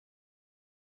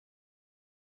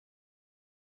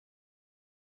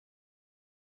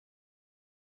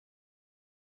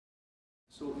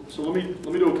So let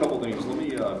me do a couple things.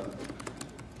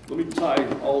 Let me tie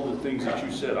all the things that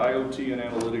you said, IoT and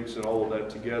analytics and all of that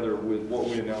together with what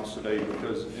we announced today,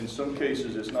 because in some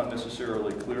cases it's not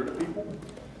necessarily clear to people.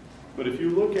 But if you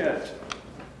look at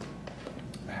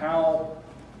how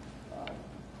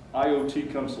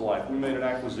IoT comes to life, we made an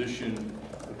acquisition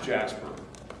of Jasper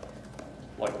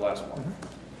like last month.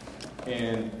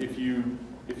 And if you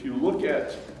look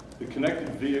at the connected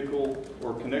vehicle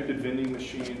or connected vending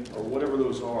machine or whatever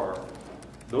those are,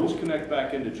 those connect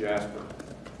back into Jasper,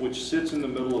 which sits in the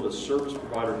middle of a service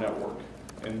provider network.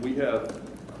 And we have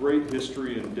great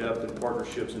history and depth and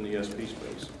partnerships in the SP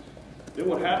space. Then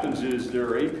what happens is there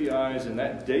are APIs, and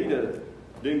that data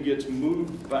then gets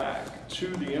moved back to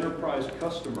the enterprise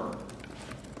customer.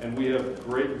 And we have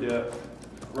great depth,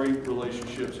 great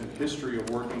relationships and history of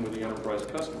working with the enterprise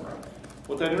customer.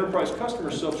 What that enterprise customer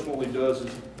subsequently does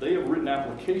is they have written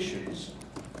applications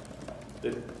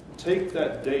that take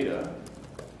that data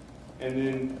and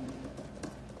then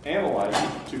analyze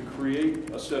it to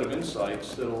create a set of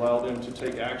insights that allow them to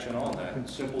take action on that. A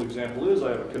simple example is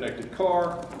I have a connected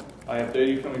car, I have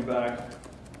data coming back,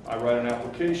 I write an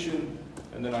application,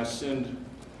 and then I send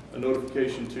a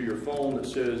notification to your phone that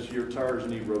says your tires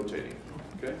need rotating.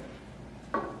 Okay?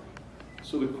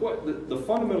 So the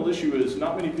fundamental issue is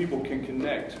not many people can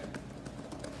connect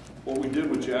what we did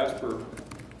with Jasper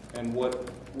and what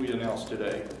we announced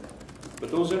today. But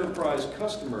those enterprise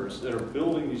customers that are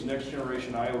building these next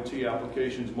generation IoT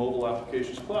applications, mobile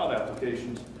applications, cloud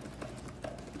applications,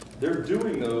 they're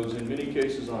doing those in many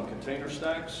cases on container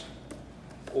stacks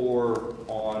or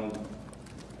on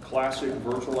classic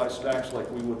virtualized stacks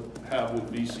like we would have with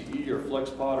VCE or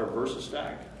FlexPod or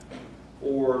VersaStack.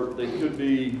 Or they could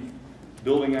be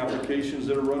building applications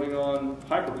that are running on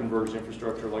hyperconverged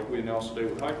infrastructure like we announced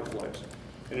today with HyperFlex.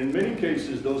 And in many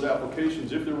cases, those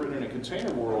applications, if they're written in a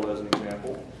container world as an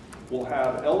example, will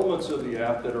have elements of the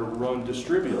app that are run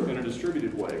in a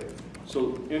distributed way.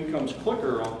 So in comes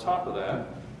CliQr on top of that,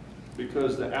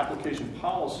 because the application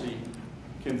policy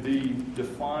can be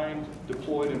defined,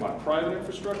 deployed in my private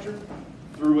infrastructure,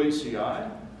 through ACI,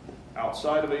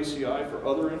 outside of ACI for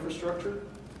other infrastructure,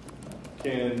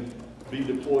 can be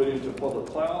deployed into public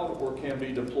cloud, or can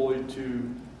be deployed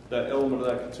to that element of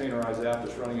that containerized app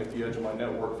that's running at the edge of my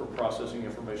network for processing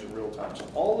information real time. So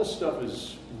all this stuff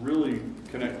is really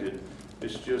connected.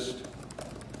 It's just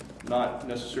not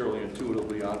necessarily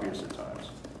intuitively obvious at times.